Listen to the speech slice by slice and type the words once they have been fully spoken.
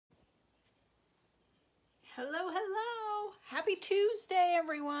Hello, hello. Happy Tuesday,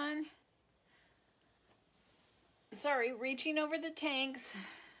 everyone. Sorry, reaching over the tanks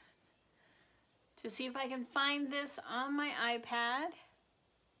to see if I can find this on my iPad.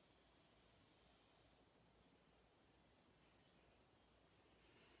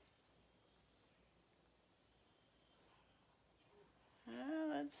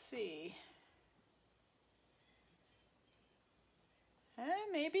 Let's see.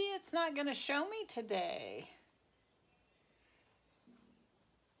 Maybe it's not going to show me today.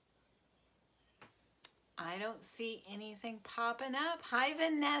 I don't see anything popping up. Hi,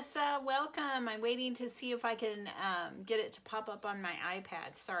 Vanessa. Welcome. I'm waiting to see if I can get it to pop up on my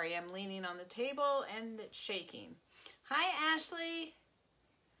iPad. Sorry, I'm leaning on the table and it's shaking. Hi, Ashley.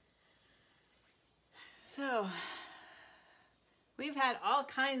 So, we've had all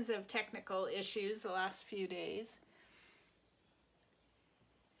kinds of technical issues the last few days.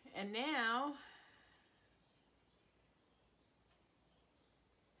 And now,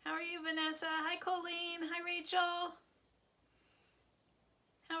 how are you, Vanessa? Hi, Colleen. Hi, Rachel.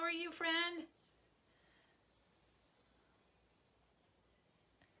 How are you, friend?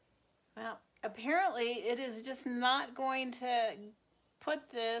 Well, apparently it is just not going to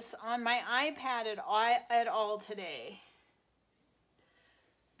put this on my iPad at all today.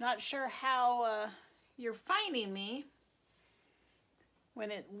 Not sure how you're finding me when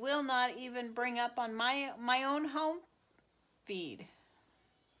it will not even bring up on my own home feed.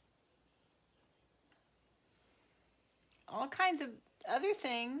 All kinds of other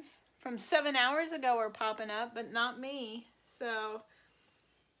things from 7 hours ago are popping up, but not me. So,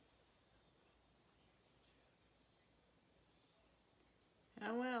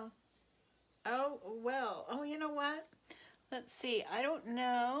 oh well. Oh well. Oh, you know what? Let's see. I don't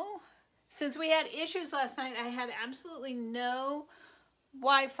know. Since we had issues last night, I had absolutely no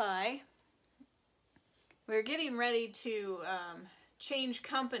Wi-Fi. We were getting ready to change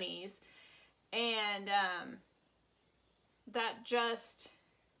companies, and that just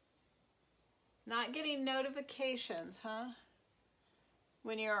not getting notifications, huh?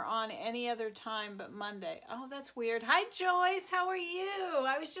 When you're on any other time but Monday. Oh, that's weird. Hi, Joyce. How are you?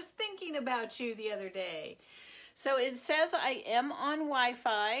 I was just thinking about you the other day. So it says I am on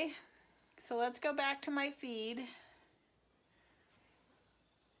Wi-Fi. So let's go back to my feed.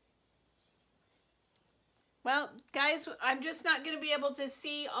 Well, guys, I'm just not going to be able to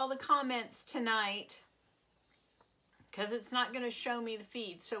see all the comments tonight because it's not going to show me the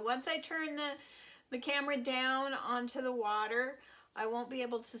feed. So once I turn the camera down onto the water, I won't be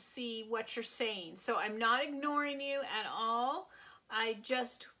able to see what you're saying. So I'm not ignoring you at all. I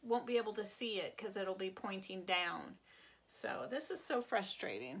just won't be able to see it because it'll be pointing down. So this is so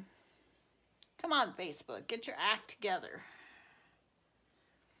frustrating. Come on, Facebook, get your act together.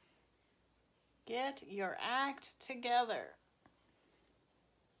 Get your act together.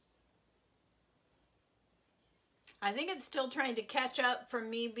 I think it's still trying to catch up from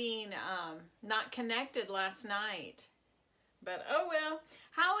me being not connected last night. But oh well.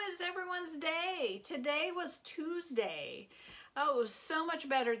 How is everyone's day? Today was Tuesday. Oh, it was so much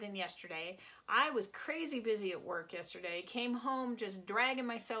better than yesterday. I was crazy busy at work yesterday. Came home just dragging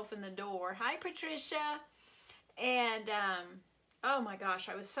myself in the door. Hi, Patricia. And oh my gosh,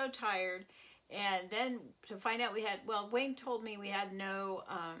 I was so tired. And then to find out we had, well, Wayne told me we had no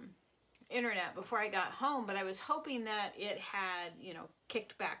internet before I got home, but I was hoping that it had, you know,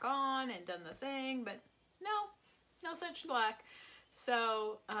 kicked back on and done the thing, but no such luck.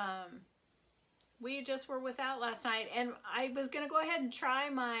 So we just were without last night, and I was going to go ahead and try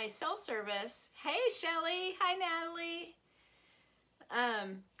my cell service. Hey, Shelly. Hi, Natalie.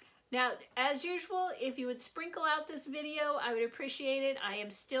 Now, as usual, if you would sprinkle out this video, I would appreciate it. I am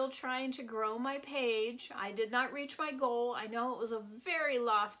still trying to grow my page. I did not reach my goal. I know it was a very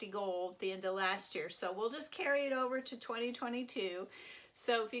lofty goal at the end of last year, so we'll just carry it over to 2022.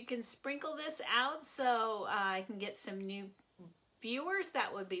 So if you can sprinkle this out so I can get some new viewers,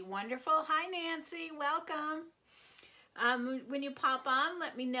 that would be wonderful. Hi, Nancy. Welcome. When you pop on,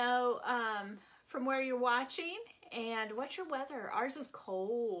 let me know from where you're watching. And what's your weather? Ours is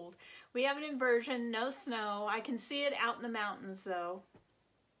cold. We have an inversion, no snow. I can see it out in the mountains though.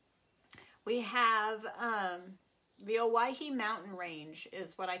 We have the Owyhee mountain range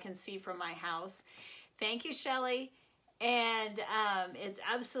is what I can see from my house. Thank you, Shelly. And it's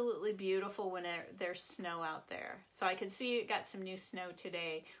absolutely beautiful when there's snow out there. So I can see it got some new snow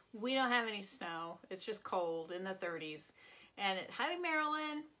today. We don't have any snow. It's just cold in the 30s. And hi,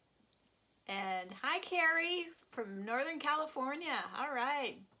 Marilyn. And hi, Carrie from Northern California. All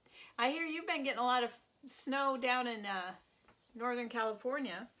right. I hear you've been getting a lot of snow down in Northern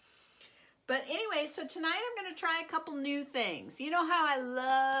California. But anyway, so tonight I'm going to try a couple new things. You know how I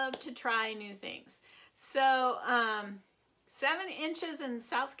love to try new things. So 7 inches in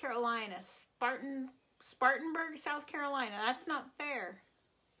South Carolina, Spartanburg, South Carolina. That's not fair.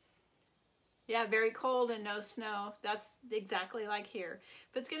 Yeah, very cold and no snow. That's exactly like here.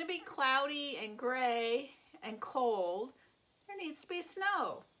 If it's going to be cloudy and gray and cold, there needs to be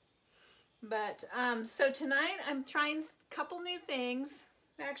snow. But so tonight I'm trying a couple new things.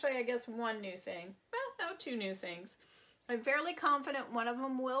 Actually, I guess one new thing. Well, no, 2 new things. I'm fairly confident one of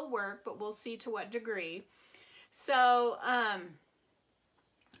them will work, but we'll see to what degree. So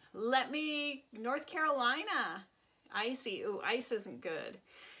North Carolina, icy. Ooh, ice isn't good.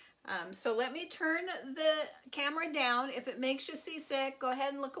 So let me turn the camera down. If it makes you seasick, go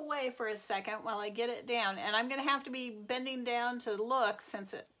ahead and look away for a second while I get it down. And I'm going to have to be bending down to look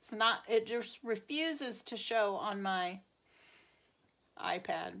since it just refuses to show on my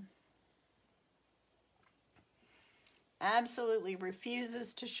iPad. Absolutely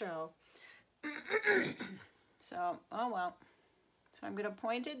refuses to show. So, oh well. So I'm going to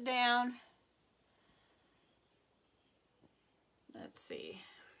point it down. Let's see.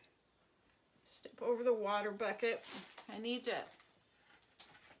 Step over the water bucket. I need to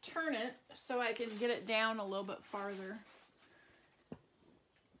turn it so I can get it down a little bit farther.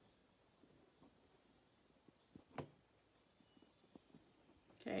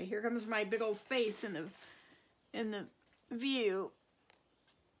 Okay, here comes my big old face in the view.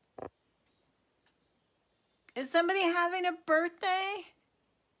 Is somebody having a birthday?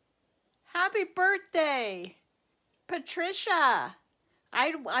 Happy birthday, Patricia.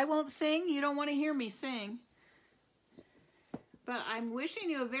 I won't sing. You don't want to hear me sing. But I'm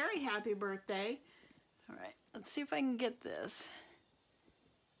wishing you a very happy birthday. All right, let's see if I can get this.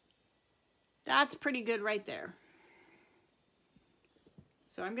 That's pretty good right there.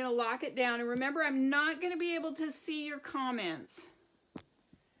 So I'm going to lock it down. And remember, I'm not going to be able to see your comments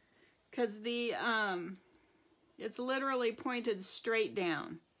because it's literally pointed straight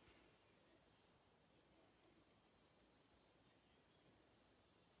down.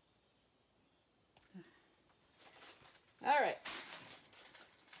 All right.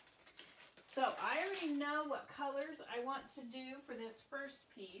 So I already know what colors I want to do for this first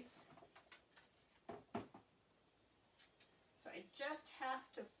piece. So I just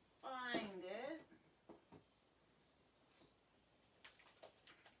have to find it.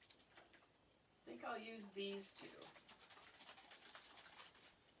 I think I'll use these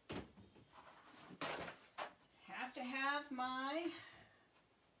 2. Have to have my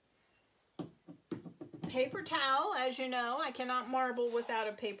paper towel. As you know, I cannot marble without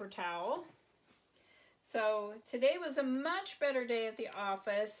a paper towel. So today was a much better day at the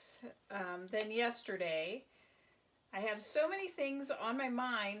office than yesterday. I have so many things on my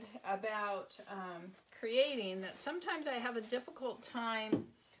mind about creating that sometimes I have a difficult time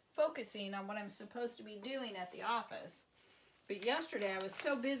focusing on what I'm supposed to be doing at the office. But yesterday I was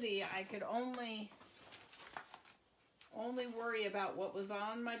so busy I could only worry about what was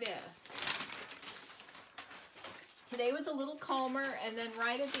on my desk. Today was a little calmer, and then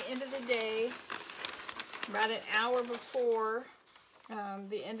right at the end of the day, about an hour before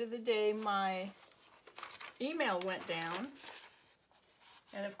the end of the day, my email went down.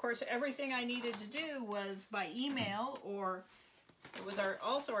 And of course, everything I needed to do was by email, or it was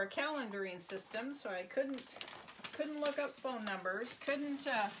also our calendaring system, so I couldn't look up phone numbers, couldn't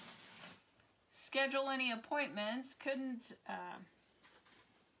schedule any appointments, couldn't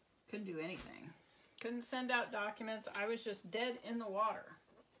do anything. Couldn't send out documents. I was just dead in the water.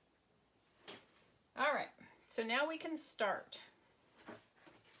 All right, so now we can start.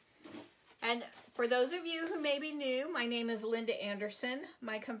 And for those of you who may be new, my name is Linda Anderson.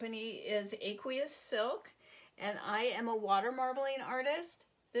 My company is Aqueous Silk, and I am a water marbling artist.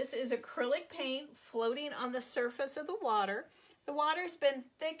 This is acrylic paint floating on the surface of the water. The water's been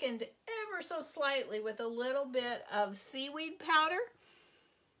thickened ever so slightly with a little bit of seaweed powder.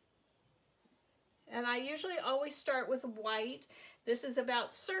 And I usually always start with white. This is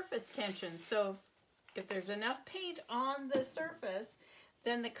about surface tension. So if there's enough paint on the surface,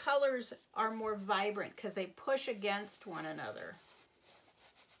 then the colors are more vibrant because they push against one another.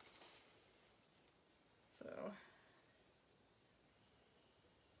 So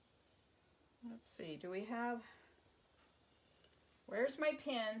let's see, do we have, where's my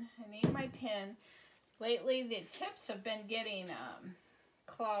pen? I need my pen. Lately the tips have been getting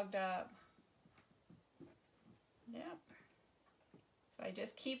clogged up. Yep. So I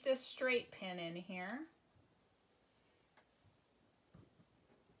just keep this straight pen in here.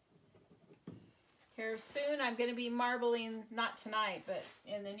 Here soon I'm going to be marbling, not tonight, but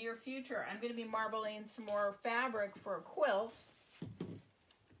in the near future, I'm going to be marbling some more fabric for a quilt.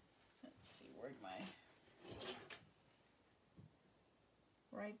 Let's see, where'd my...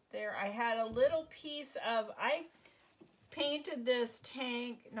 Right there. I had a little piece of... I painted this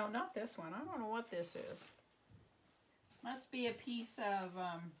tank... No, not this one. I don't know what this is. Must be a piece of...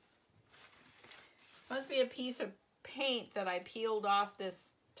 must be a piece of paint that I peeled off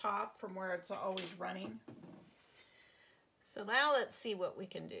this top from where it's always running. So now let's see what we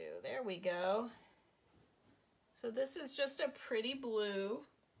can do. There we go. So this is just a pretty blue.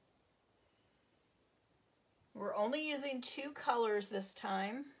 We're only using 2 colors this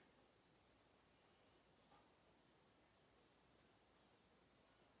time.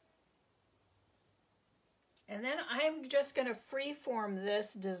 And then I'm just going to freeform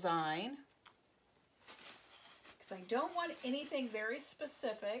this design, because I don't want anything very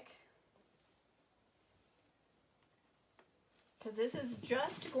specific, because this is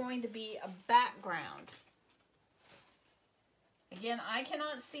just going to be a background. Again, I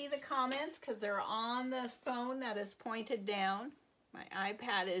cannot see the comments because they're on the phone that is pointed down. My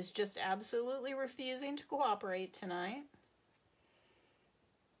iPad is just absolutely refusing to cooperate tonight.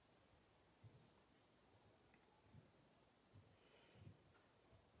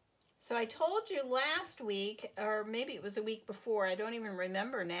 So I told you last week, or maybe it was a week before, I don't even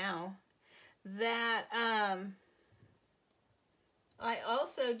remember now, that I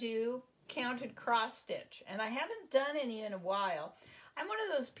also do counted cross stitch, and I haven't done any in a while. I'm one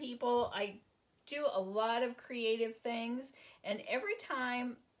of those people, I do a lot of creative things, and every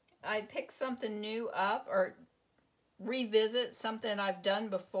time I pick something new up or revisit something I've done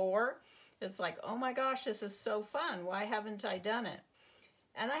before, it's like, oh my gosh, this is so fun. Why haven't I done it?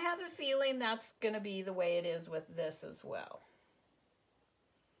 And I have a feeling that's going to be the way it is with this as well.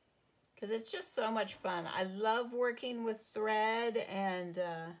 Because it's just so much fun. I love working with thread and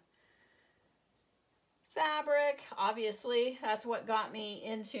fabric. Obviously, that's what got me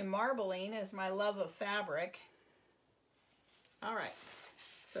into marbling, is my love of fabric. All right.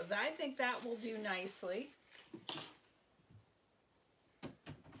 So I think that will do nicely.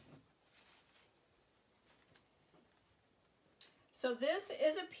 So this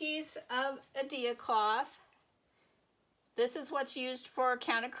is a piece of Aida Cloth. This is what's used for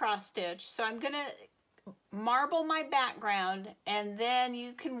counted cross stitch. So I'm going to marble my background, and then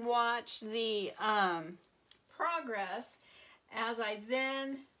you can watch the progress as I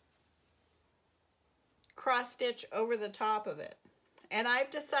then cross stitch over the top of it. And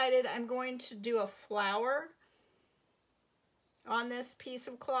I've decided I'm going to do a flower on this piece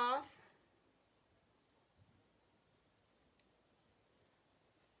of cloth.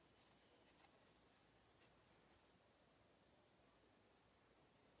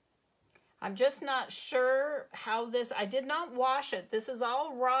 I'm just not sure how this, I did not wash it. This is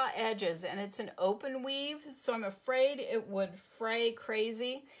all raw edges, and it's an open weave, so I'm afraid it would fray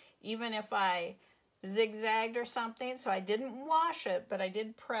crazy even if I zigzagged or something. So I didn't wash it, but I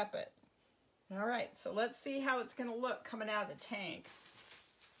did prep it. All right, so let's see how it's going to look coming out of the tank.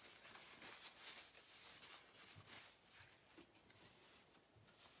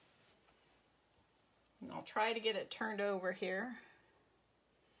 And I'll try to get it turned over here.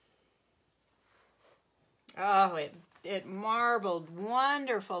 Oh, it marbled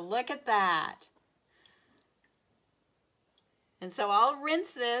wonderful. Look at that. And so I'll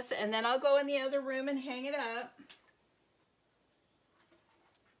rinse this, and then I'll go in the other room and hang it up.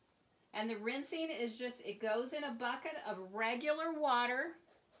 And the rinsing is just, it goes in a bucket of regular water.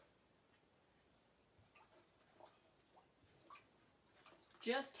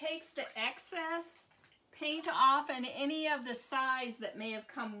 Just takes the excess paint off and any of the size that may have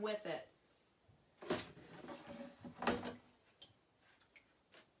come with it.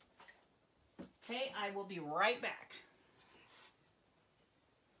 Okay, I will be right back.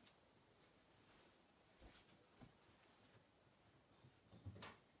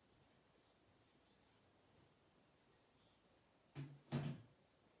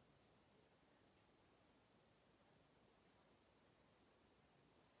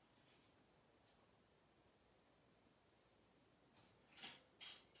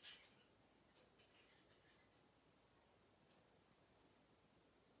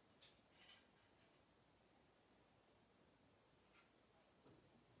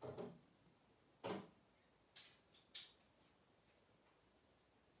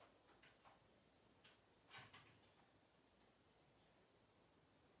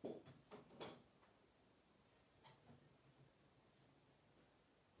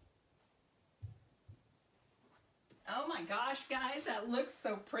 Oh my gosh, guys, that looks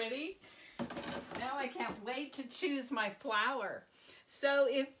so pretty. Now I can't wait to choose my flower. So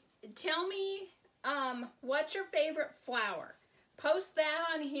tell me what's your favorite flower. Post that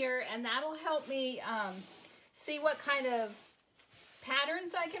on here and that'll help me see what kind of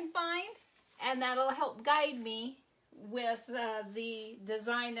patterns I can find, and that'll help guide me with the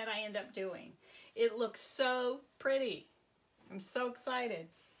design that I end up doing. It looks so pretty. I'm so excited.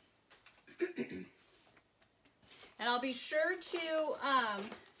 And I'll be sure to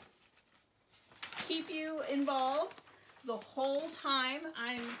keep you involved the whole time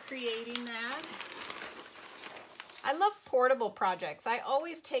I'm creating that. I love portable projects. I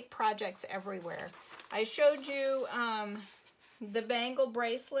always take projects everywhere. I showed you the bangle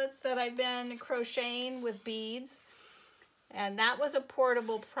bracelets that I've been crocheting with beads. And that was a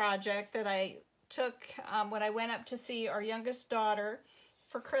portable project that I took when I went up to see our youngest daughter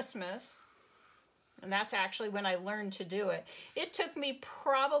for Christmas. And that's actually when I learned to do it. It took me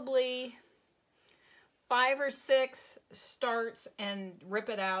probably 5 or 6 starts and rip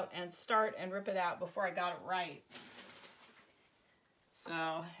it out and start and rip it out before I got it right.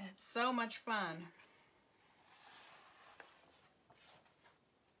 So it's so much fun.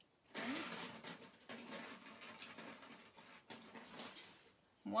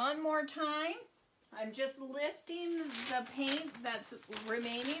 One more time. I'm just lifting the paint that's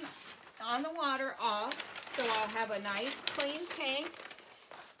remaining on the water off, so I'll have a nice clean tank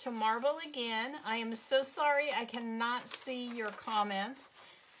to marble again. I am so sorry I cannot see your comments,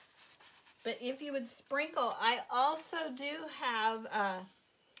 but if you would sprinkle, I also do have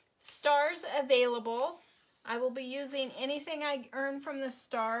stars available. I will be using anything I earn from the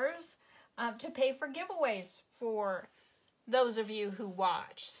stars to pay for giveaways for those of you who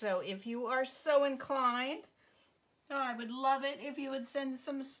watch. So if you are so inclined, I would love it if you would send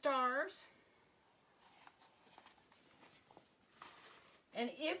some stars. And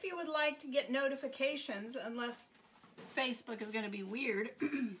if you would like to get notifications, unless Facebook is going to be weird,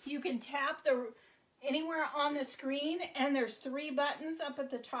 you can tap anywhere on the screen, and there's 3 buttons up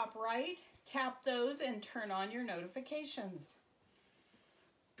at the top right. Tap those and turn on your notifications.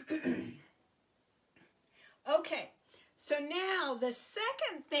 Okay, so now the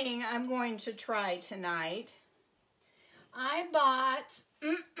second thing I'm going to try tonight, I bought,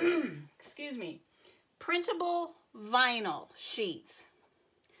 excuse me, printable vinyl sheets.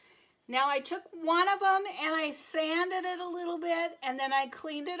 Now I took one of them and I sanded it a little bit, and then I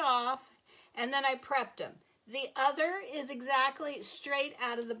cleaned it off, and then I prepped them. The other is exactly straight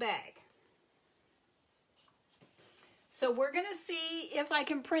out of the bag. So we're going to see if I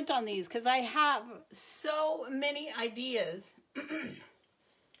can print on these, because I have so many ideas.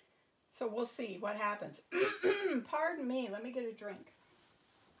 So we'll see what happens. Pardon me, let me get a drink.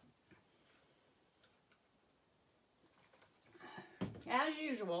 As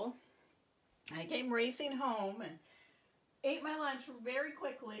usual, I came racing home and ate my lunch very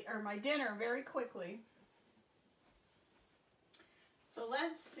quickly, or my dinner very quickly. So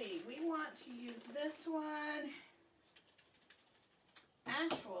let's see, we want to use this one.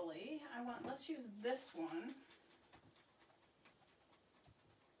 Actually, let's use this one.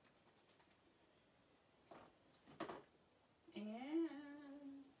 And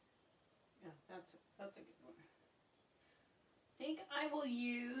yeah, that's a good one. I think I will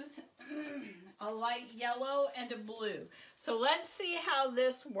use a light yellow and a blue. So let's see how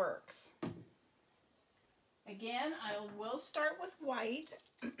this works. Again, I will start with white.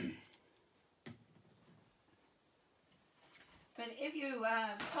 But if you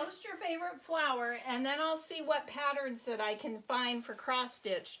post your favorite flower, and then I'll see what patterns that I can find for cross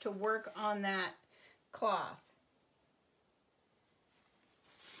stitch to work on that cloth.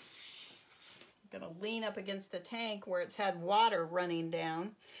 I'm going to lean up against the tank where it's had water running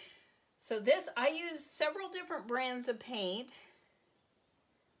down. So this, I use several different brands of paint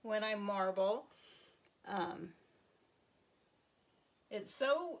when I marble. It's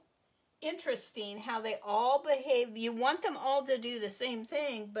so interesting how they all behave. You want them all to do the same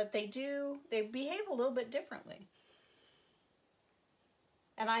thing, but they behave a little bit differently.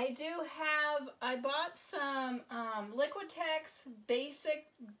 And I bought some Liquitex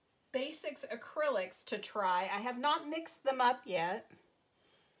Basics acrylics to try. I have not mixed them up yet.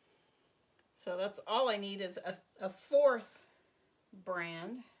 So that's all I need is a 4th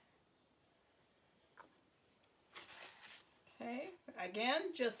brand. Okay,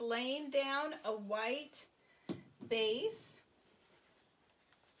 again, just laying down a white base.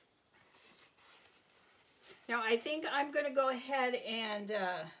 Now I think I'm going to go ahead and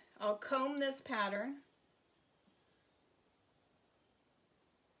I'll comb this pattern.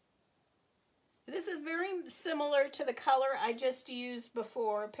 This is very similar to the color I just used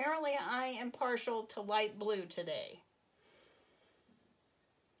before. Apparently I am partial to light blue today.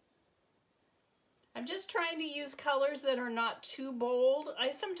 I'm just trying to use colors that are not too bold.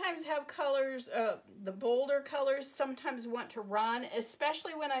 I sometimes have colors, the bolder colors sometimes want to run,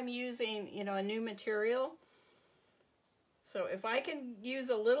 especially when I'm using, you know, a new material. So if I can use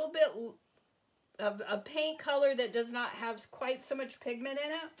a little bit of a paint color that does not have quite so much pigment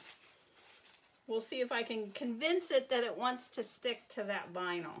in it, we'll see if I can convince it that it wants to stick to that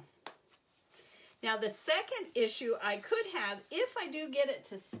vinyl. Now the second issue I could have, if I do get it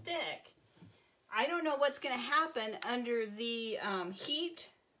to stick, I don't know what's going to happen under the heat.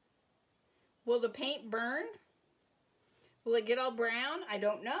 Will the paint burn? Will it get all brown? I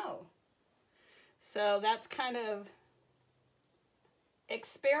don't know. So that's kind of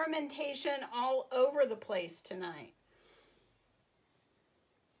experimentation all over the place tonight.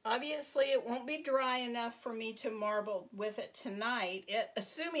 Obviously, it won't be dry enough for me to marble with it tonight,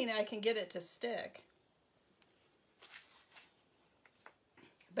 assuming I can get it to stick.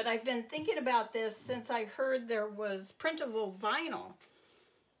 But I've been thinking about this since I heard there was printable vinyl.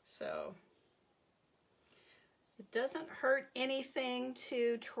 So it doesn't hurt anything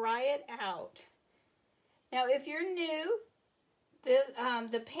to try it out. Now, if you're new,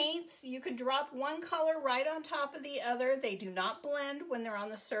 the paints, you can drop one color right on top of the other. They do not blend when they're on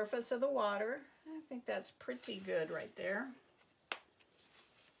the surface of the water. I think that's pretty good right there.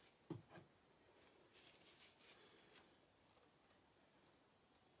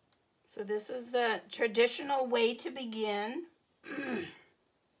 So this is the traditional way to begin.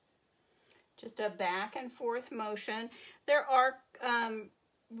 Just a back and forth motion. There are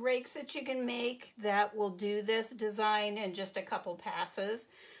rakes that you can make that will do this design in just a couple passes.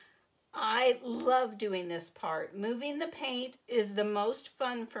 I love doing this part. Moving the paint is the most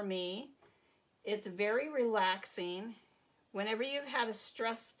fun for me. It's very relaxing. Whenever you've had a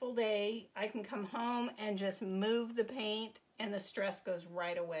stressful day, I can come home and just move the paint and the stress goes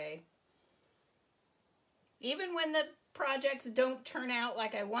right away. Even when the projects don't turn out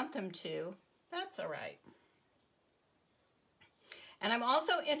like I want them to, that's all right. And I'm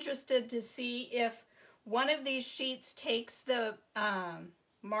also interested to see if one of these sheets takes the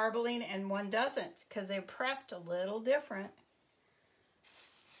marbling and one doesn't, because they're prepped a little different.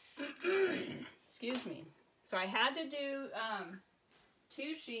 Excuse me. So I had to do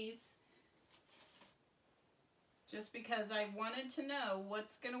 2 sheets just because I wanted to know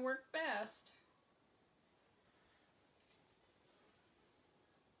what's going to work best.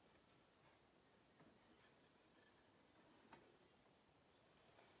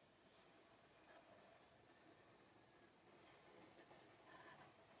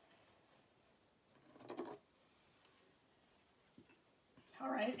 All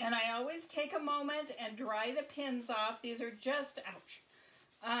right, and I always take a moment and dry the pins off. These are just, ouch,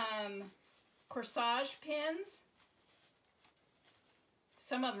 corsage pins.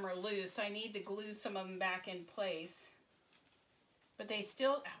 Some of them are loose. I need to glue some of them back in place. But they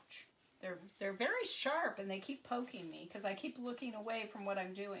still, ouch, they're very sharp and they keep poking me because I keep looking away from what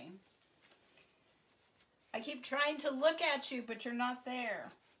I'm doing. I keep trying to look at you, but you're not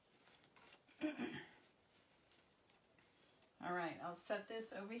there. All right, I'll set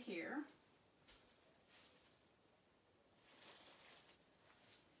this over here.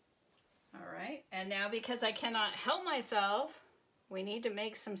 All right, and now because I cannot help myself, we need to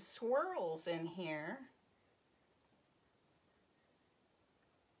make some swirls in here.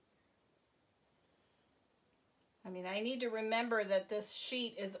 I mean, I need to remember that this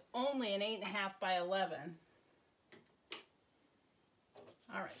sheet is only an 8.5 by 11.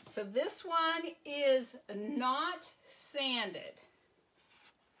 All right, so this one is not sanded.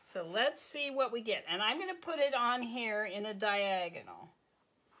 So let's see what we get. And I'm going to put it on here in a diagonal.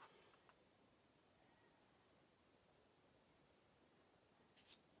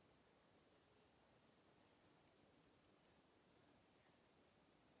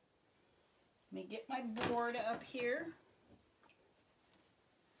 Let me get my board up here.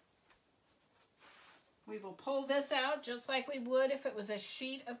 We will pull this out just like we would if it was a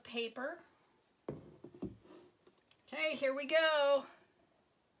sheet of paper. Okay, here we go.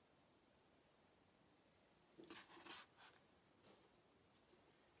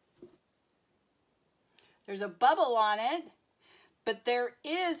 There's a bubble on it, but there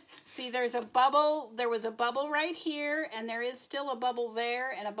is, see, there's a bubble, there was a bubble right here, and there is still a bubble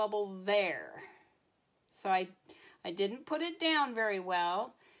there and a bubble there. So I didn't put it down very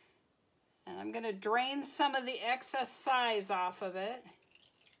well. And I'm going to drain some of the excess size off of it.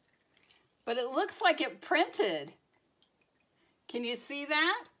 But it looks like it printed. Can you see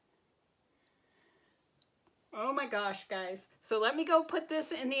that? Oh my gosh, guys. So let me go put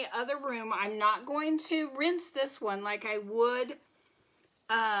this in the other room. I'm not going to rinse this one like I would.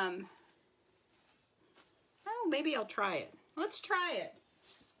 Oh, maybe I'll try it. Let's try it.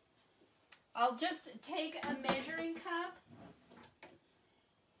 I'll just take a measuring cup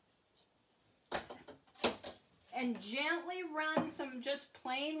and gently run some just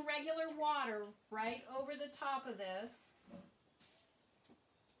plain regular water right over the top of this.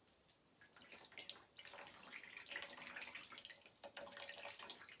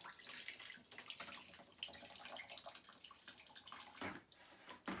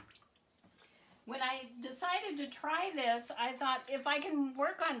 When I decided to try this, I thought if I can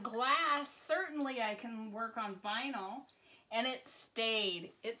work on glass, certainly I can work on vinyl. And it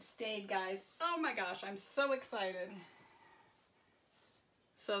stayed. It stayed, guys. Oh my gosh, I'm so excited.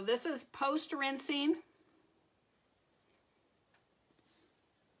 So this is post-rinsing.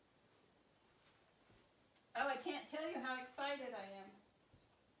 Oh, I can't tell you how excited I am.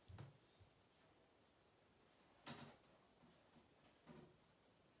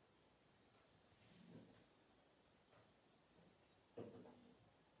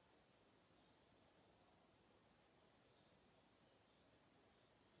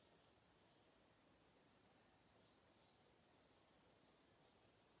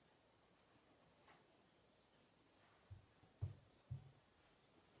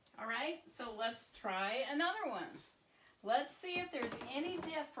 All right, so let's try another one. Let's see if there's any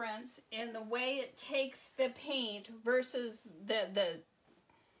difference in the way it takes the paint versus the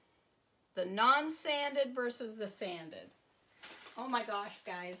non-sanded versus the sanded. Oh my gosh,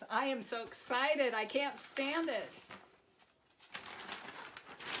 guys, I am so excited. I can't stand it.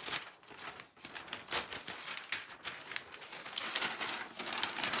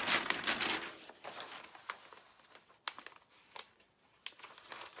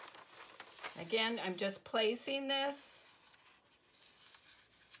 Again, I'm just placing this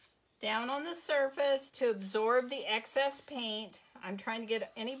down on the surface to absorb the excess paint. I'm trying to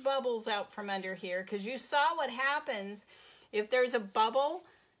get any bubbles out from under here because you saw what happens if there's a bubble,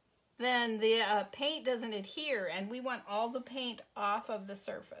 then the paint doesn't adhere, and we want all the paint off of the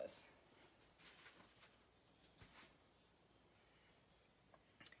surface.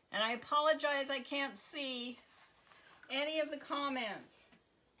 And I apologize, I can't see any of the comments.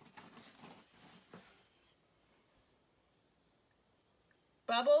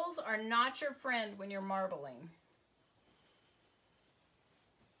 Bubbles are not your friend when you're marbling.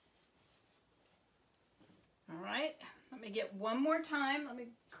 All right, let me get one more time. Let me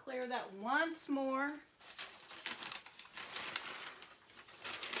clear that once more.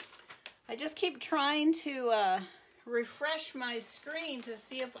 I just keep trying to refresh my screen to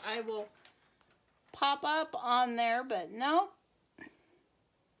see if I will pop up on there, but nope.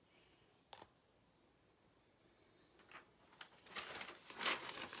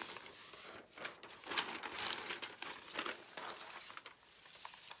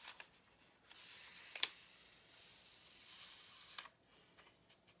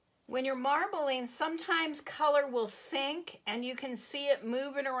 When you're marbling, sometimes color will sink and you can see it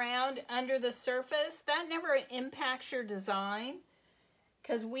moving around under the surface. That never impacts your design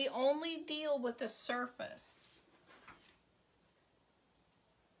because we only deal with the surface.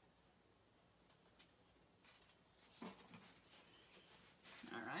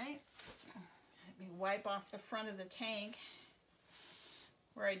 All right, let me wipe off the front of the tank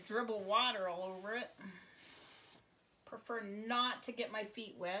where I dribble water all over it. Prefer not to get my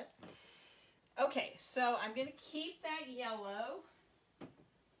feet wet. Okay, so I'm going to keep that yellow.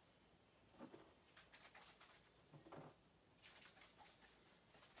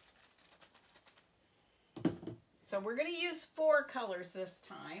 So we're going to use 4 colors this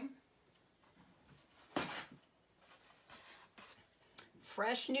time.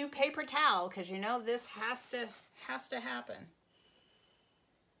 Fresh new paper towel, because you know this has to happen.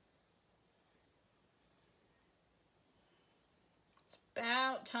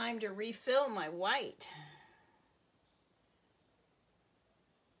 About time to refill my white.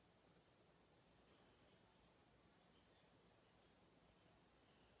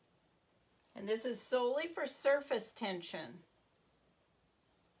 And this is solely for surface tension.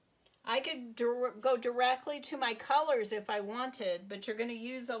 I could go directly to my colors if I wanted, but you're going to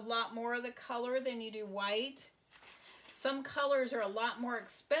use a lot more of the color than you do white. Some colors are a lot more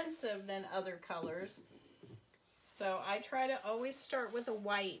expensive than other colors. So I try to always start with a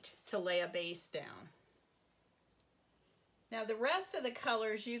white to lay a base down. Now the rest of the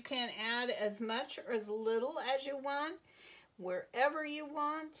colors you can add as much or as little as you want, wherever you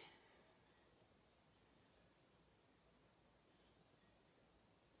want.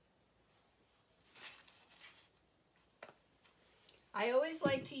 I always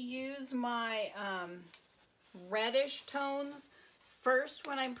like to use my reddish tones first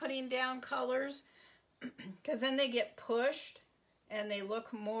when I'm putting down colors, because then they get pushed and they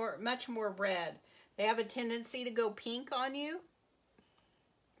look much more red. They have a tendency to go pink on you,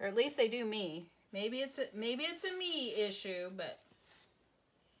 or at least they do me. Maybe it's a me issue, but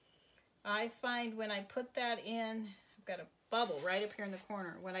I find when I put that in, I've got a bubble right up here in the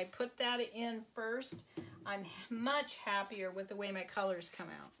corner. When I put that in first, I'm much happier with the way my colors come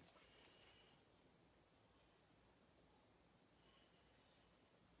out.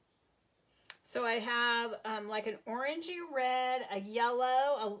 So I have like an orangey red, a yellow,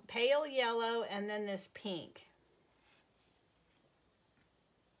 a pale yellow, and then this pink.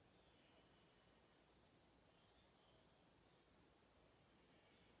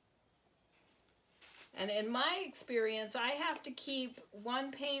 And in my experience, I have to keep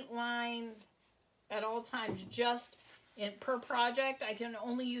one paint line at all times, just per project. I can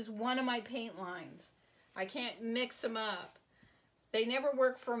only use one of my paint lines. I can't mix them up. They never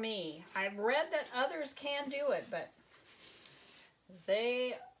work for me. I've read that others can do it, but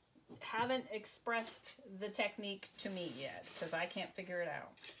they haven't expressed the technique to me yet, because I can't figure it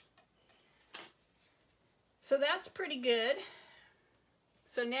out. So that's pretty good.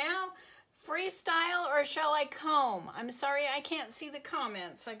 So now, freestyle or shall I comb? I'm sorry I can't see the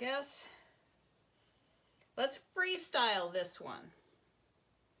comments, I guess. Let's freestyle this one.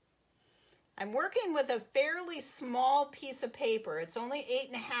 I'm working with a fairly small piece of paper. It's only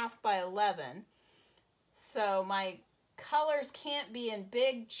 8.5 by 11. So my colors can't be in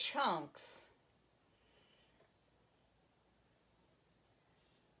big chunks.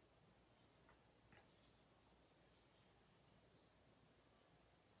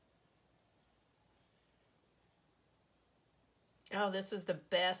 Oh, this is the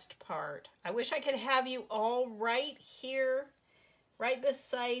best part. I wish I could have you all right here, right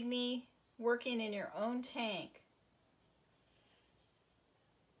beside me, working in your own tank.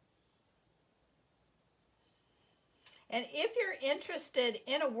 And if you're interested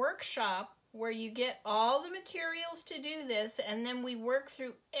in a workshop where you get all the materials to do this, and then we work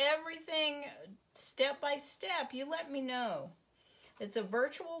through everything step by step, you let me know. It's a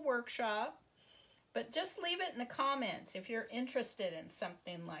virtual workshop. But just leave it in the comments if you're interested in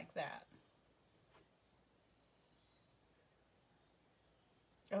something like that.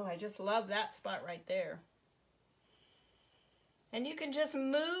 Oh, I just love that spot right there. And you can just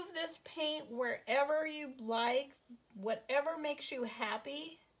move this paint wherever you like, whatever makes you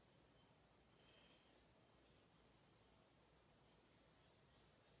happy.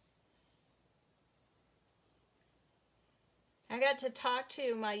 I got to talk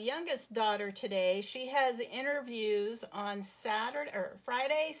to my youngest daughter today. She has interviews on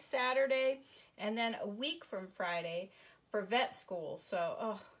Friday, Saturday, and then a week from Friday for vet school.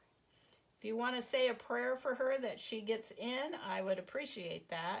 So, if you want to say a prayer for her that she gets in, I would appreciate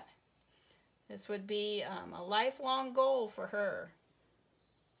that. This would be a lifelong goal for her.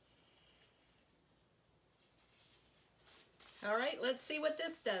 All right, let's see what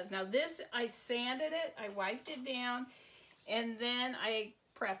this does. Now this, I sanded it, I wiped it down, and then I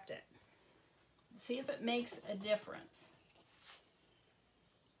prepped it. See if it makes a difference.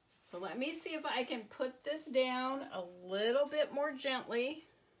 So let me see if I can put this down a little bit more gently.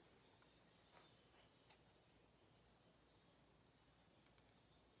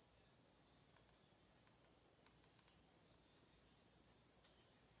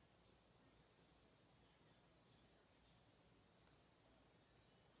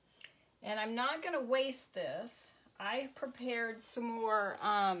 And I'm not going to waste this. I prepared some more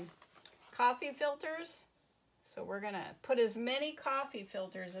coffee filters. So we're going to put as many coffee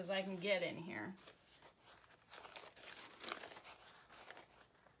filters as I can get in here.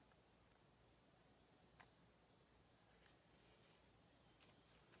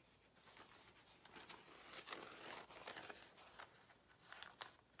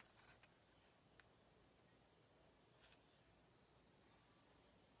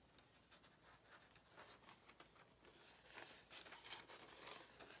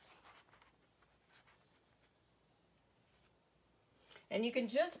 And you can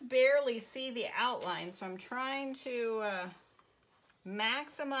just barely see the outline, so I'm trying to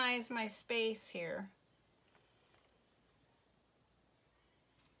maximize my space here.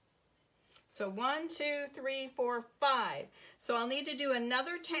 So 1, 2, 3, 4, 5. So I'll need to do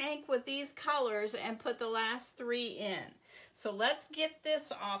another tank with these colors and put the last 3 in. So let's get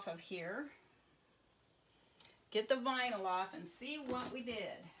this off of here. Get the vinyl off and see what we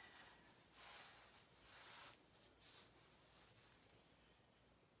did.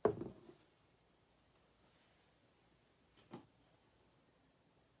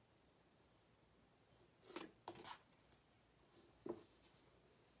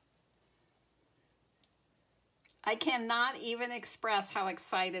 I cannot even express how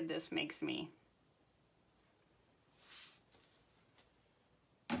excited this makes me.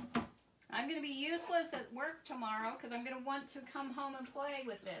 I'm going to be useless at work tomorrow because I'm going to want to come home and play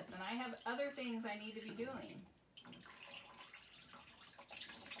with this, and I have other things I need to be doing.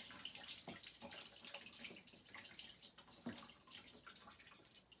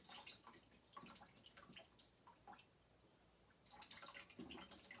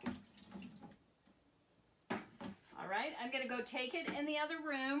 All right, I'm going to go take it in the other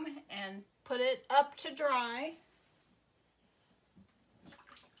room and put it up to dry.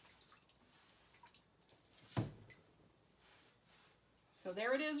 So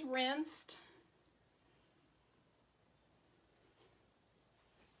there it is, rinsed.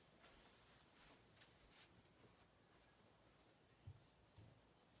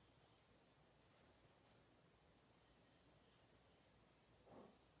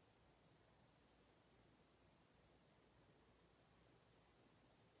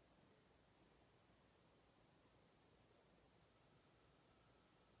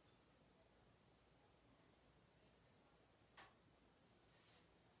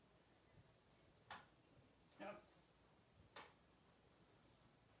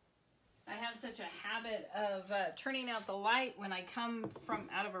 I have such a habit of turning out the light when I come from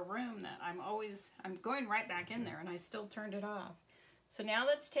out of a room that I'm going right back in there, and I still turned it off. So now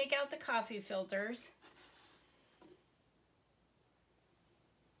let's take out the coffee filters.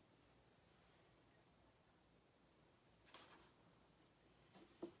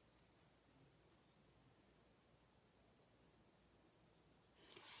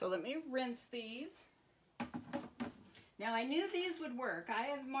 So let me rinse these. Now I knew these would work. I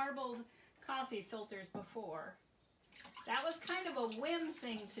have marbled coffee filters before. That was kind of a whim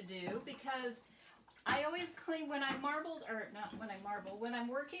thing to do because I always clean when I marbled, or not when I marble, when I'm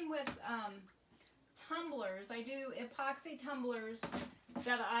working with tumblers, I do epoxy tumblers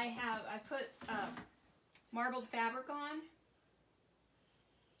that I put marbled fabric on,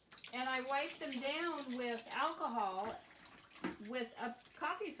 and I wipe them down with alcohol with a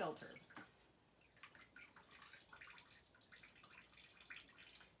coffee filter.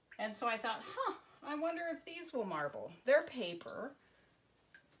 And so I thought, I wonder if these will marble. They're paper.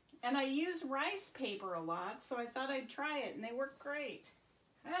 And I use rice paper a lot, so I thought I'd try it, and they work great.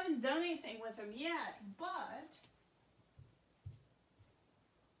 I haven't done anything with them yet, but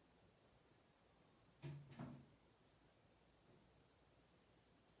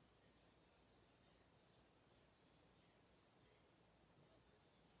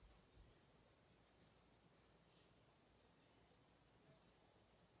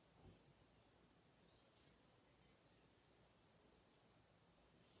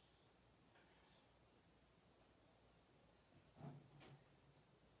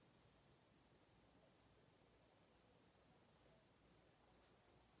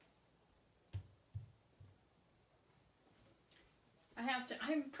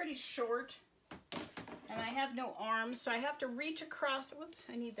I'm pretty short, and I have no arms, so I have to reach across, whoops,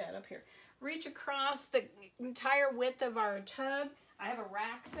 I need that up here, reach across the entire width of our tub. I have a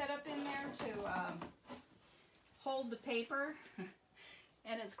rack set up in there to hold the paper,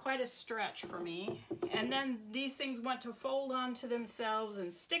 and it's quite a stretch for me. And then these things want to fold onto themselves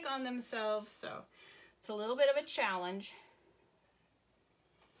and stick on themselves, so it's a little bit of a challenge.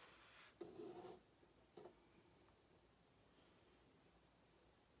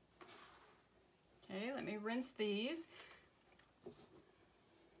 Okay, let me rinse these.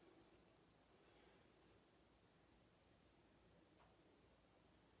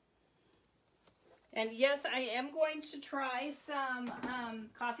 And yes, I am going to try some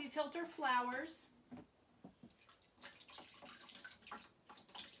coffee filter flowers.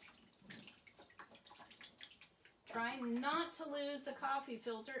 Trying not to lose the coffee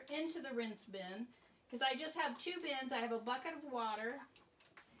filter into the rinse bin, because I just have two bins. I have a bucket of water,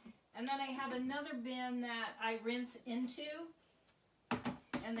 and then I have another bin that I rinse into,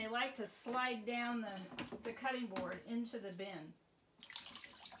 and they like to slide down the cutting board into the bin.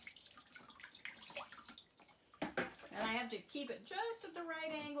 And I have to keep it just at the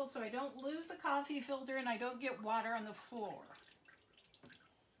right angle so I don't lose the coffee filter and I don't get water on the floor.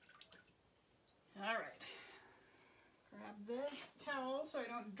 All right. Grab this towel so I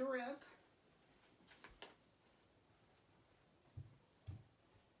don't drip.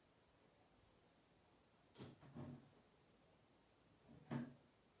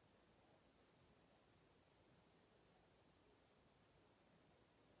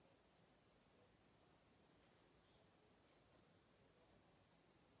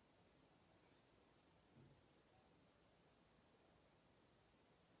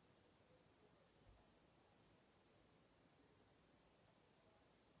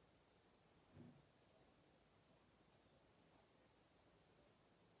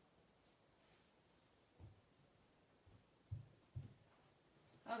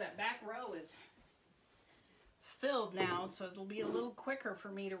 Oh, that back row is filled now, so it'll be a little quicker for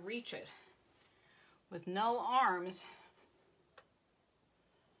me to reach it with no arms.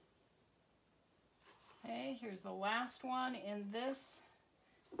 Okay, here's the last one in this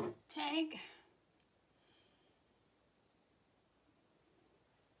tank.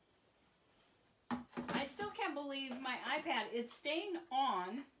 I still can't believe my iPad, it's staying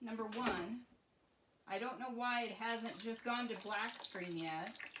on, number one. I don't know why it hasn't just gone to black screen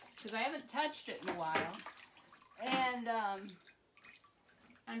yet, because I haven't touched it in a while. And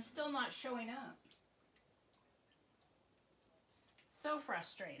I'm still not showing up. So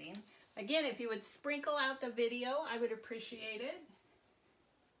frustrating. Again, if you would sprinkle out the video, I would appreciate it.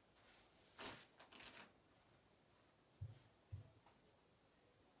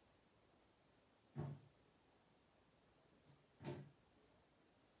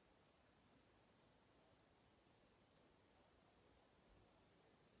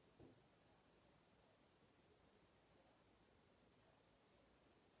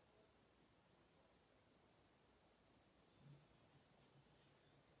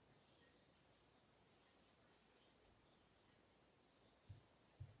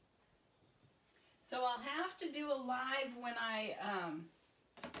 So I'll have to do a live when I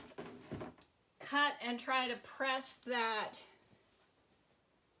cut and try to press that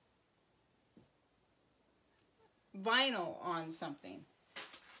vinyl on something.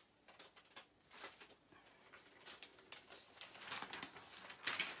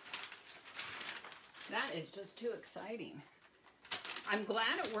 That is just too exciting. I'm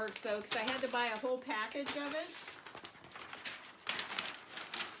glad it works though, because I had to buy a whole package of it.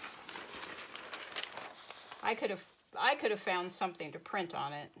 I could have found something to print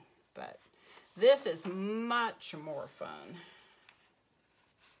on it, but this is much more fun.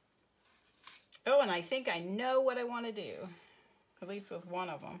 Oh, and I think I know what I want to do, at least with one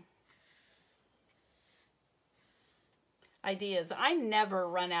of them. Ideas. I never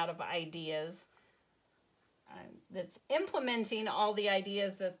run out of ideas. That's implementing all the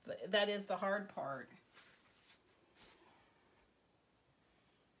ideas that is the hard part.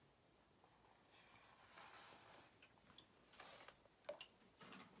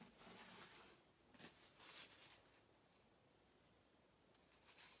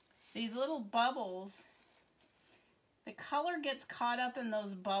 These little bubbles, the color gets caught up in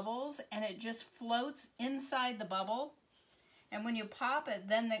those bubbles and it just floats inside the bubble. And when you pop it,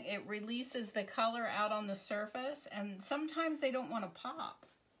 then it releases the color out on the surface, and sometimes they don't want to pop.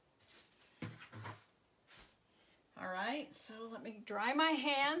 All right, so let me dry my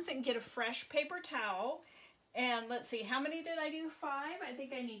hands and get a fresh paper towel. And let's see, how many did I do? 5? I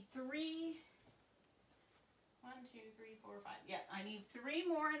think I need 3. 1, 2, 3, 4, 5. Yeah, I need 3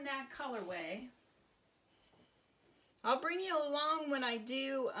 more in that colorway. I'll bring you along when I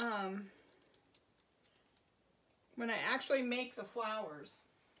do, when I actually make the flowers.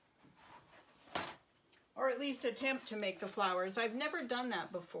 Or at least attempt to make the flowers. I've never done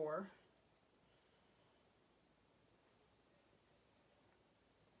that before.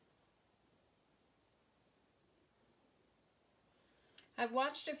 I've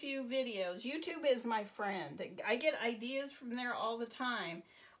watched a few videos. YouTube is my friend. I get ideas from there all the time.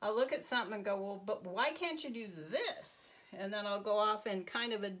 I'll look at something and go, well, but why can't you do this? And then I'll go off in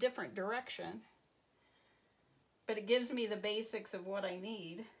kind of a different direction. But it gives me the basics of what I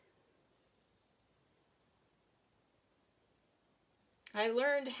need. I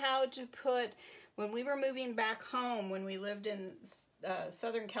learned how to put, when we were moving back home, when we lived in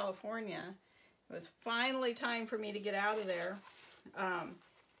Southern California, it was finally time for me to get out of there.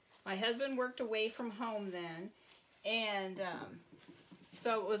 My husband worked away from home then, and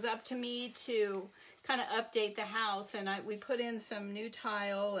so it was up to me to kind of update the house, and we put in some new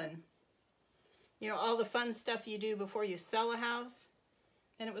tile and, you know, all the fun stuff you do before you sell a house,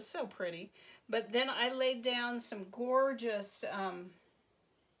 and it was so pretty. But then I laid down some gorgeous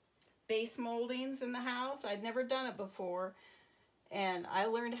base moldings in the house. I'd never done it before, and I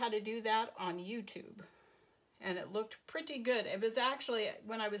learned how to do that on YouTube. And it looked pretty good. It was actually,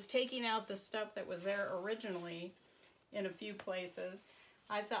 when I was taking out the stuff that was there originally in a few places,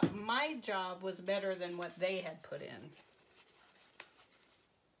 I thought my job was better than what they had put in.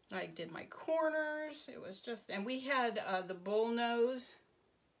 I did my corners. It was just, and we had the bullnose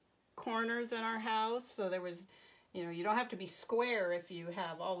corners in our house. So there was, you know, you don't have to be square if you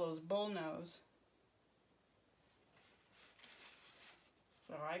have all those bullnose.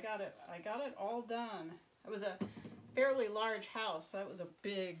 So I got it all done. It was a fairly large house. That was a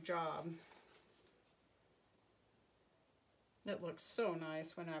big job. It looked so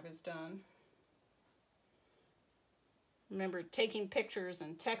nice when I was done. remember taking pictures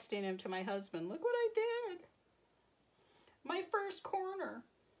and texting them to my husband. Look what I did. My first corner.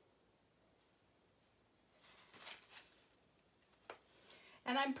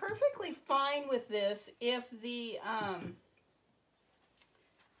 And I'm perfectly fine with this if the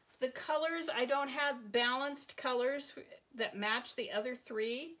colors, I don't have balanced colors that match the other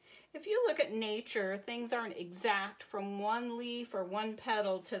three. If you look at nature, things aren't exact from one leaf or one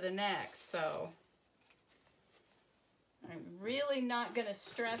petal to the next, so I'm really not going to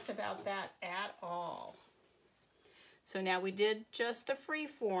stress about that at all. So now we did just the free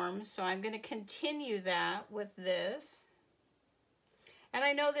form, so I'm going to continue that with this. And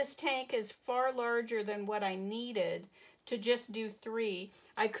I know this tank is far larger than what I needed to just do 3.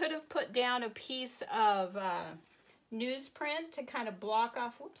 I could have put down a piece of newsprint to kind of block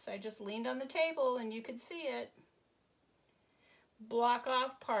off, whoops, I just leaned on the table and you could see it. Block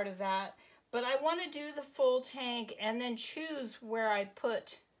off part of that. But I want to do the full tank and then choose where I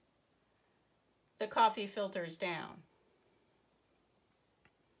put the coffee filters down.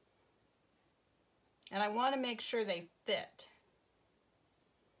 And I want to make sure they fit.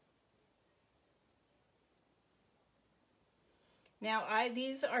 Now,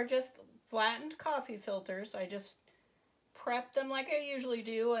 these are just flattened coffee filters. I just prep them like I usually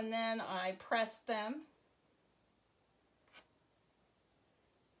do, and then I press them.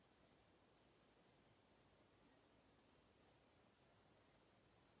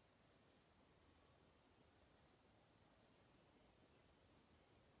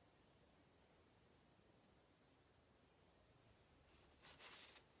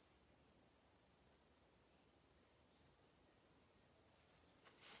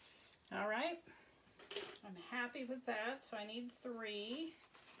 All right, I'm happy with that, so I need 3.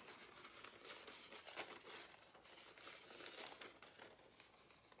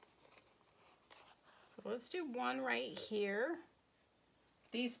 So let's do 1 right here.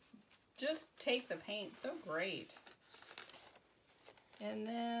 These just take the paint so great. And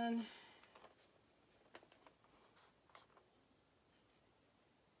then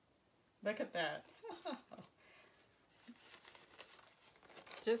look at that.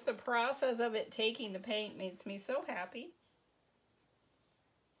 Just the process of it taking the paint makes me so happy.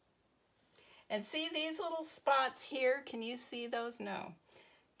 And see these little spots here? Can you see those? No.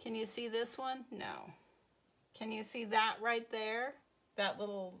 Can you see this one? No. Can you see that right there? That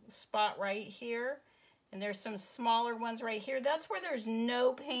little spot right here? And there's some smaller ones right here. That's where there's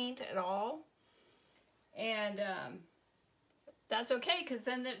no paint at all. And that's okay, because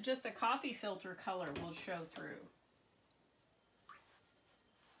then just the coffee filter color will show through.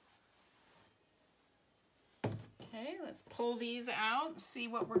 Okay, let's pull these out and see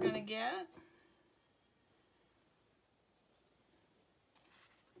what we're going to get.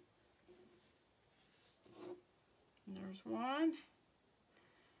 And there's one.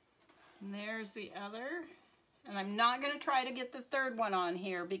 And there's the other. And I'm not going to try to get the third one on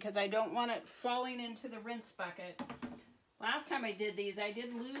here because I don't want it falling into the rinse bucket. Last time I did these, I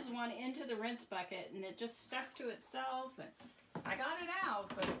did lose one into the rinse bucket and it just stuck to itself. And I got it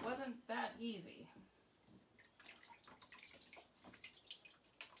out, but it wasn't that easy.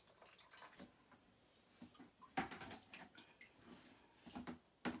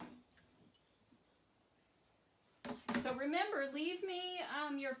 So remember, leave me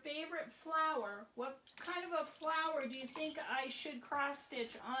your favorite flower. What kind of a flower do you think I should cross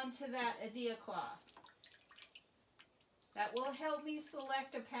stitch onto that Aida cloth? That will help me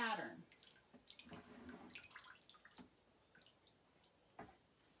select a pattern.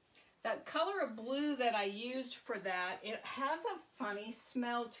 That color of blue that I used for that, it has a funny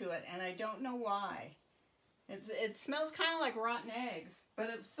smell to it, and I don't know why. It smells kind of like rotten eggs, but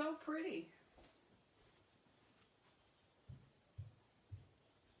it's so pretty.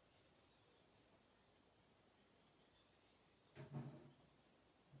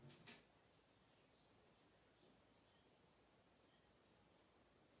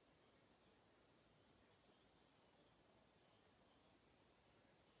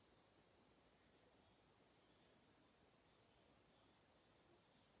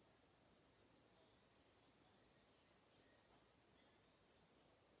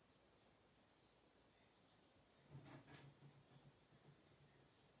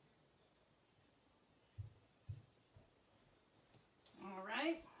 All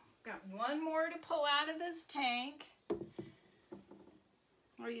right, got one more to pull out of this tank.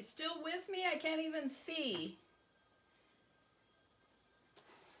 Are you still with me? I can't even see.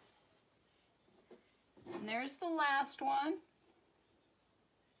 And there's the last one.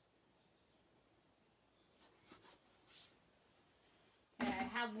 Okay,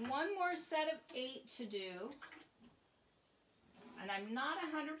 I have one more set of 8 to do. And I'm not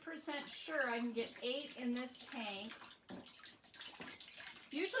 100% sure I can get 8 in this tank.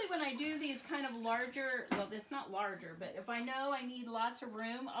 Usually when I do these kind of larger, well, it's not larger, but if I know I need lots of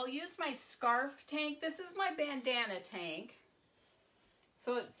room, I'll use my scarf tank. This is my bandana tank.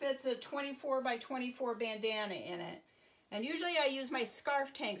 So it fits a 24 by 24 bandana in it. And usually I use my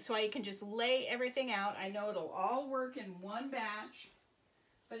scarf tank so I can just lay everything out. I know it'll all work in one batch,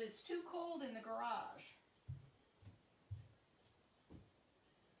 but it's too cold in the garage.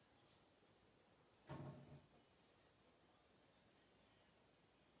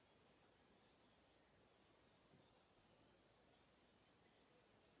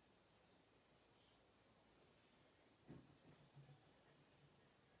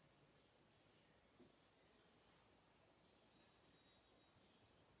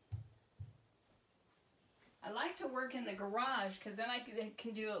 I like to work in the garage because then I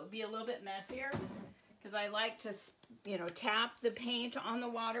can be a little bit messier, because I like to, you know, tap the paint on the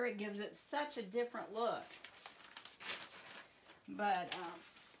water. It gives it such a different look. But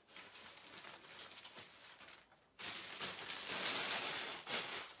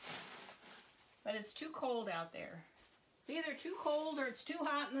it's too cold out there. It's either too cold or it's too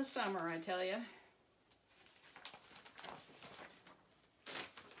hot in the summer, I tell you.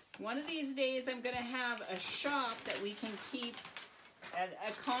 One of these days I'm going to have a shop that we can keep at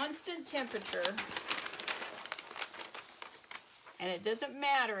a constant temperature. And it doesn't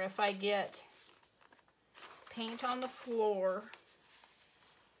matter if I get paint on the floor.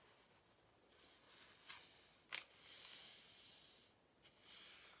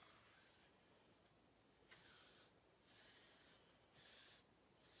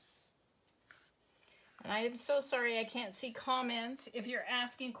 And I am so sorry I can't see comments. If you're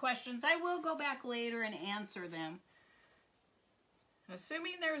asking questions, I will go back later and answer them.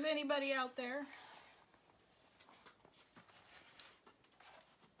 Assuming there's anybody out there.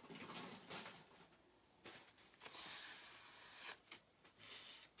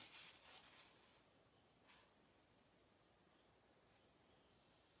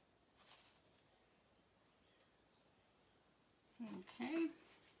 Okay.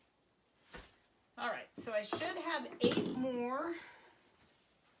 All right, so I should have 8 more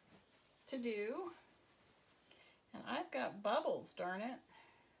to do. And I've got bubbles, darn it.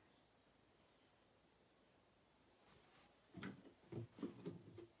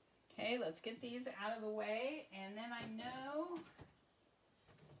 Okay, let's get these out of the way, and then I know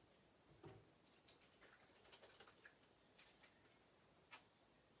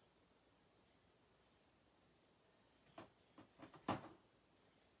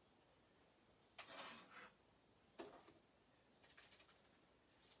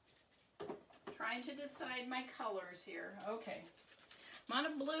trying to decide my colors here. Okay, I'm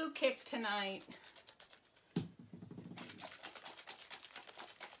on a blue kick tonight.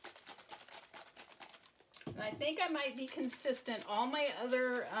 And I think I might be consistent. All my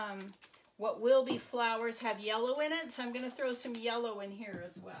other, what will be flowers have yellow in it, so I'm going to throw some yellow in here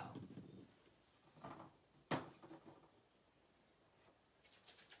as well.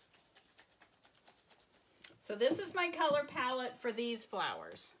 So this is my color palette for these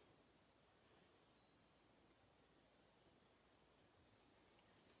flowers.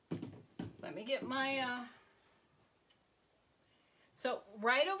 Let me get my, so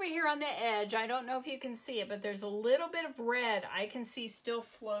right over here on the edge, I don't know if you can see it, but there's a little bit of red I can see still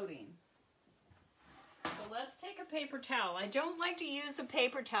floating. So let's take a paper towel. I don't like to use the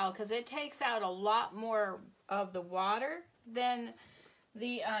paper towel because it takes out a lot more of the water than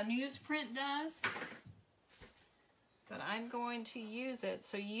the newsprint does. But I'm going to use it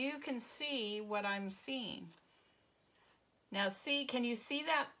so you can see what I'm seeing. Now see, can you see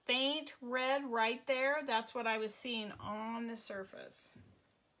that faint red right there? That's what I was seeing on the surface.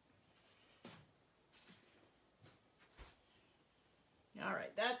 All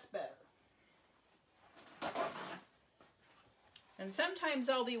right, that's better. And sometimes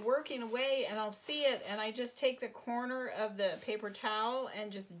I'll be working away and I'll see it and I just take the corner of the paper towel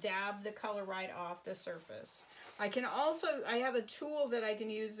and just dab the color right off the surface. I can also, I have a tool that I can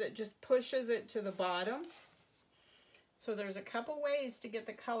use that just pushes it to the bottom. So there's a couple ways to get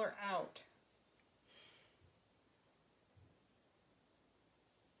the color out.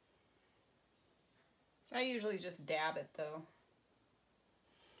 I usually just dab it though.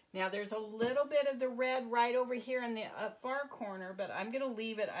 Now there's a little bit of the red right over here in the far corner, but I'm going to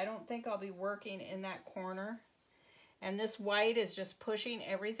leave it. I don't think I'll be working in that corner. And this white is just pushing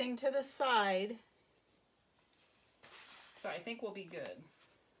everything to the side. So I think we'll be good.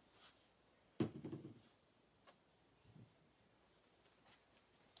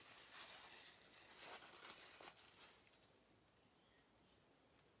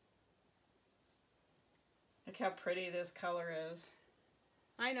 Look how pretty this color is.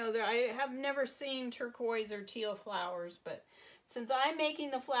 I know that I have never seen turquoise or teal flowers, but since I'm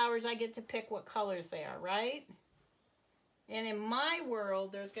making the flowers, I get to pick what colors they are, right? And in my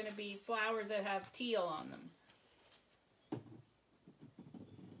world, there's going to be flowers that have teal on them.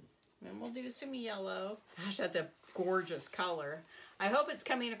 Then we'll do some yellow. Gosh, that's a gorgeous color. I hope it's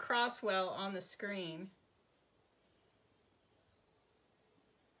coming across well on the screen.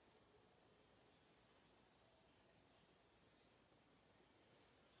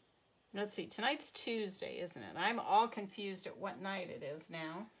 Let's see, tonight's Tuesday, isn't it? I'm all confused at what night it is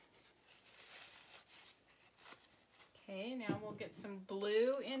now. Okay, now we'll get some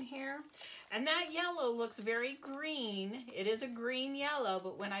blue in here. And that yellow looks very green. It is a green yellow,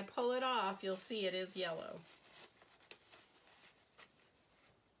 but when I pull it off, you'll see it is yellow.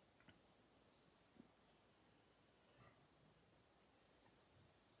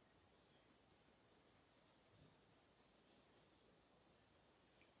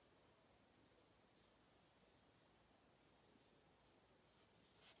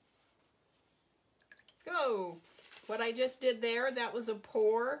 Go! What I just did there, that was a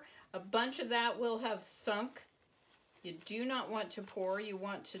pour. A bunch of that will have sunk. You do not want to pour. You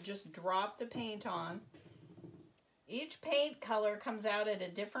want to just drop the paint on. Each paint color comes out at a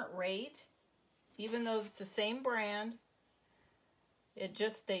different rate, even though it's the same brand. They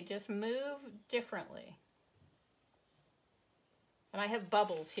just move differently. And I have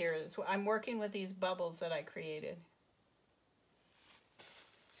bubbles here. I'm working with these bubbles that I created.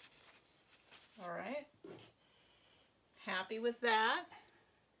 All right. Happy with that.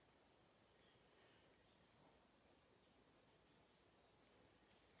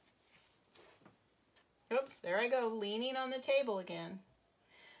 Oops, there I go, leaning on the table again.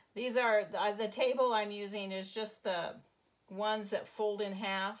 These are, the table I'm using is just the ones that fold in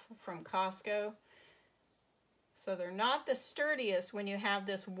half from Costco. So they're not the sturdiest when you have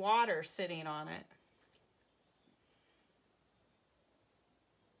this water sitting on it.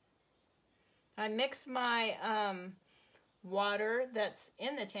 I mix my water that's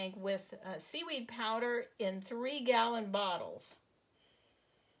in the tank with seaweed powder in 3-gallon bottles.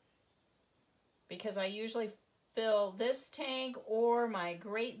 Because I usually fill this tank or my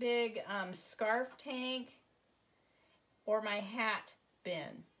great big scarf tank or my hat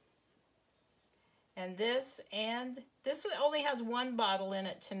bin. And this only has 1 bottle in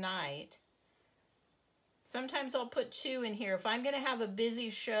it tonight. Sometimes I'll put 2 in here. If I'm going to have a busy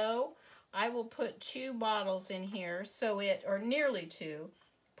show, I will put 2 bottles in here, or nearly 2,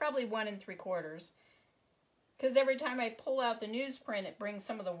 probably 1 3/4. Because every time I pull out the newsprint, it brings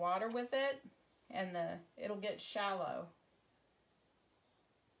some of the water with it, and it'll get shallow.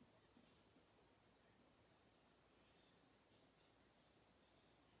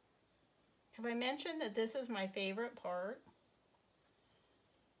 Have I mentioned that this is my favorite part?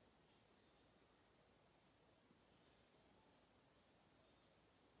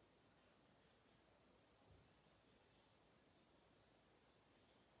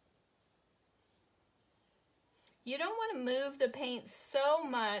 You don't want to move the paint so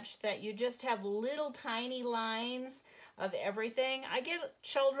much that you just have little tiny lines of everything. I get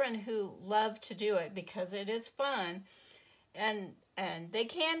children who love to do it because it is fun, and they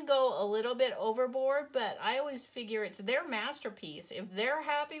can go a little bit overboard, but I always figure it's their masterpiece. If they're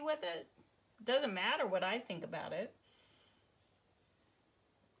happy with it, it doesn't matter what I think about it.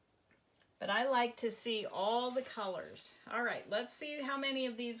 But I like to see all the colors. All right, let's see how many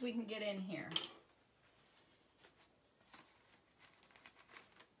of these we can get in here.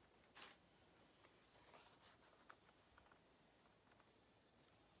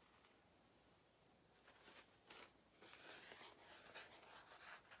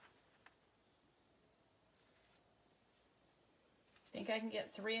 Think I can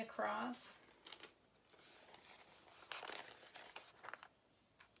get 3 across?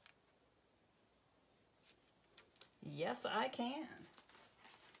 Yes, I can.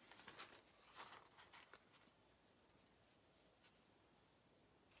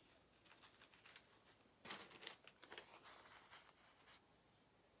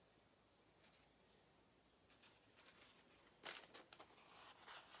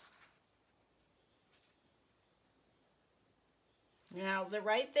 Now,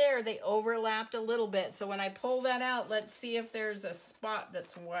 right there, they overlapped a little bit. So when I pull that out, let's see if there's a spot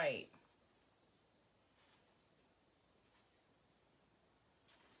that's white.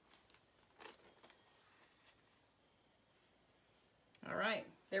 All right,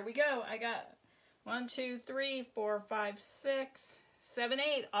 there we go. I got 1, 2, 3, 4, 5, 6, 7,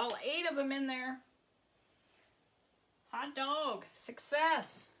 8. All 8 of them in there. Hot dog.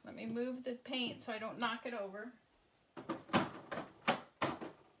 Success. Let me move the paint so I don't knock it over.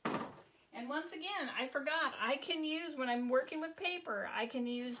 And once again, I forgot, I can use, when I'm working with paper, I can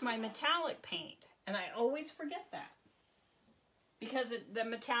use my metallic paint. And I always forget that. Because the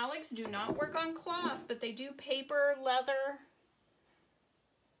metallics do not work on cloth, but they do paper, leather.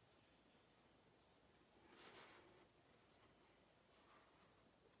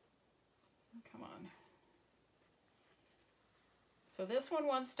 Come on. So this one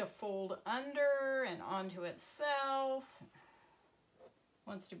wants to fold under and onto itself.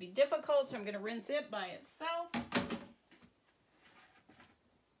 Wants to be difficult, so I'm going to rinse it by itself.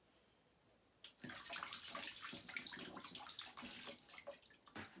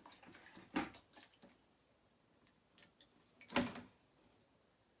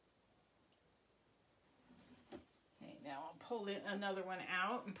 Okay, now I'll pull another one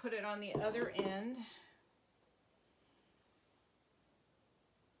out and put it on the other end.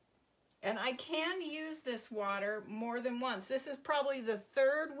 And I can use this water more than once. This is probably the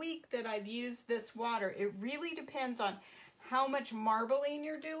 3rd week that I've used this water. It really depends on how much marbling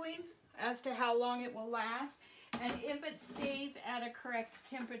you're doing as to how long it will last and if it stays at a correct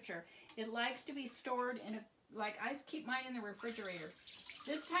temperature. It likes to be stored in like I keep mine in the refrigerator.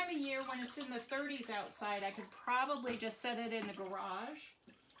 This time of year when it's in the 30s outside, I could probably just set it in the garage.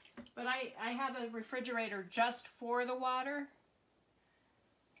 But I have a refrigerator just for the water.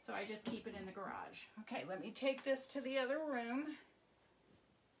 So I just keep it in the garage. Okay, let me take this to the other room.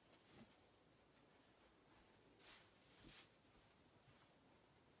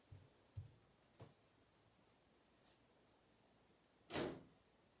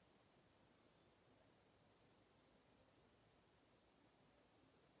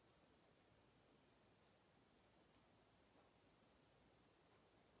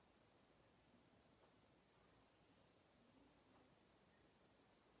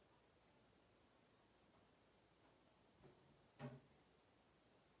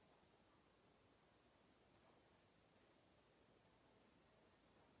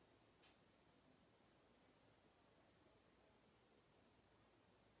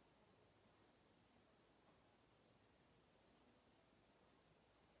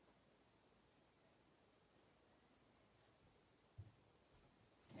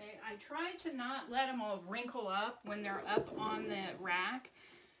 I try to not let them all wrinkle up when they're up on the rack.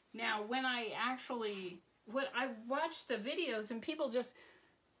 Now, when I watch the videos and people just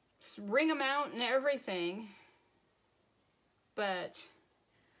wring them out and everything, but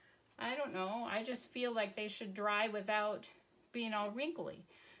I don't know. I just feel like they should dry without being all wrinkly.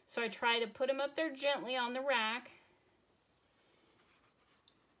 So I try to put them up there gently on the rack.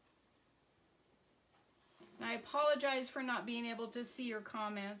 I apologize for not being able to see your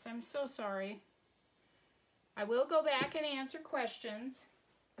comments. I'm so sorry. I will go back and answer questions.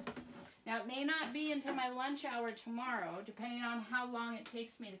 Now, it may not be until my lunch hour tomorrow, depending on how long it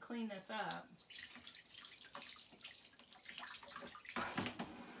takes me to clean this up.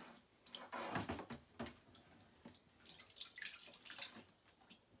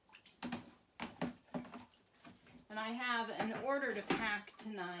 And I have an order to pack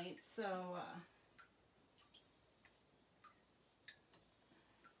tonight, so...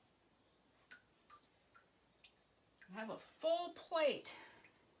 I have a full plate.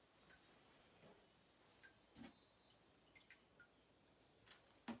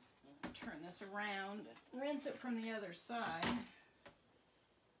 Turn this around, rinse it from the other side.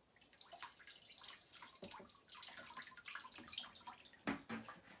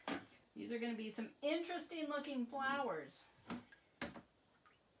 These are going to be some interesting looking flowers.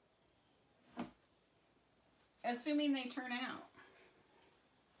 Assuming they turn out.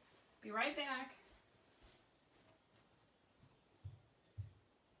 Be right back.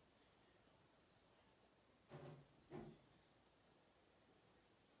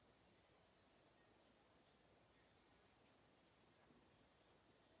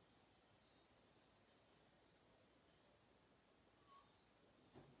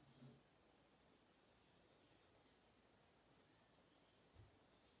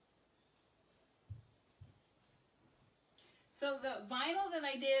 So the vinyl that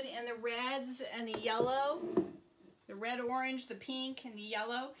I did in the reds and the yellow, the red, orange, the pink, and the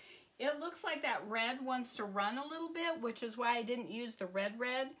yellow, it looks like that red wants to run a little bit, which is why I didn't use the red.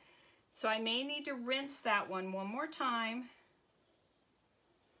 So I may need to rinse that one more time.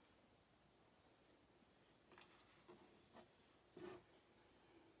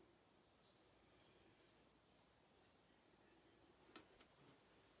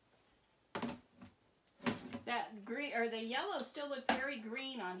 That green, or the yellow still looks very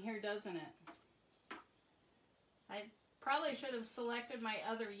green on here, doesn't it? I Probably should have selected my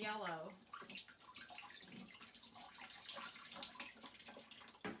other yellow.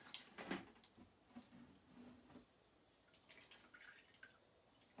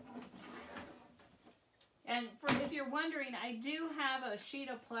 And if you're wondering, I do have a sheet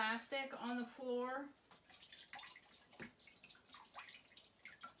of plastic on the floor.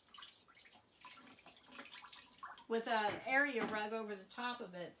 With an area rug over the top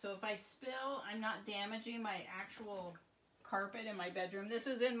of it. So if I spill, I'm not damaging my actual carpet in my bedroom. This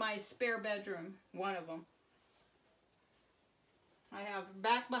is in my spare bedroom, one of them. I have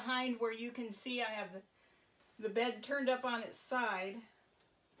back behind where you can see I have the bed turned up on its side.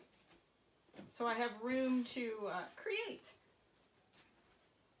 So I have room to create.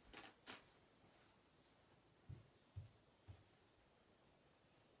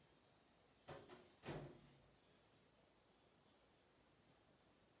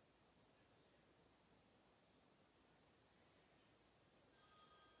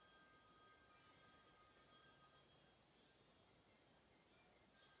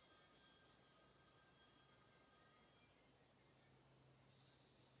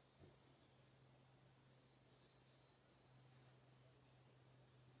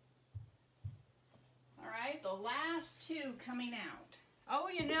 The last two coming out. Oh,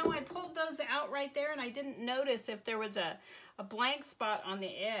 you know, I pulled those out right there and I didn't notice if there was a blank spot on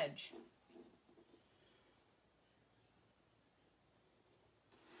the edge.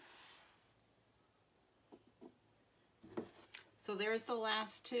 So there's the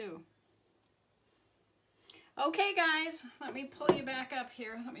last two. Okay, guys, let me pull you back up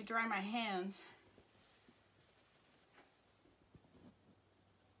here. Let me dry my hands.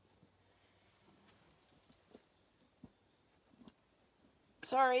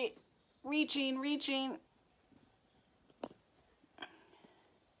 Sorry, reaching.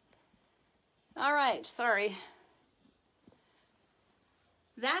 All right, sorry.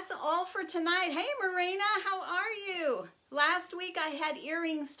 That's all for tonight. Hey, Marina, how are you? Last week I had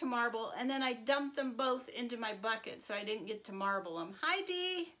earrings to marble, and then I dumped them both into my bucket, so I didn't get to marble them. Hi,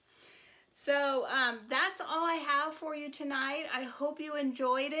 Dee. So that's all I have for you tonight. I hope you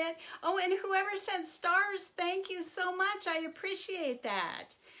enjoyed it. Oh, and whoever sent stars, thank you so much. I appreciate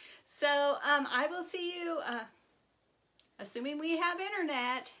that. So I will see you, assuming we have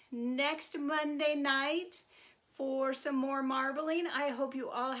internet, next Monday night for some more marbling. I hope you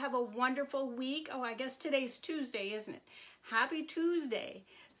all have a wonderful week. Oh, I guess today's Tuesday, isn't it? Happy Tuesday.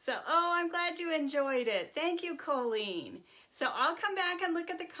 So, oh, I'm glad you enjoyed it. Thank you, Colleen. So I'll come back and look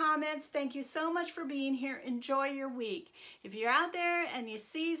at the comments. Thank you so much for being here. Enjoy your week. If you're out there and you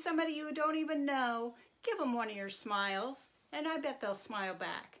see somebody you don't even know, give them one of your smiles, and I bet they'll smile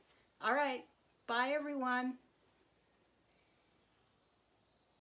back. All right. Bye, everyone.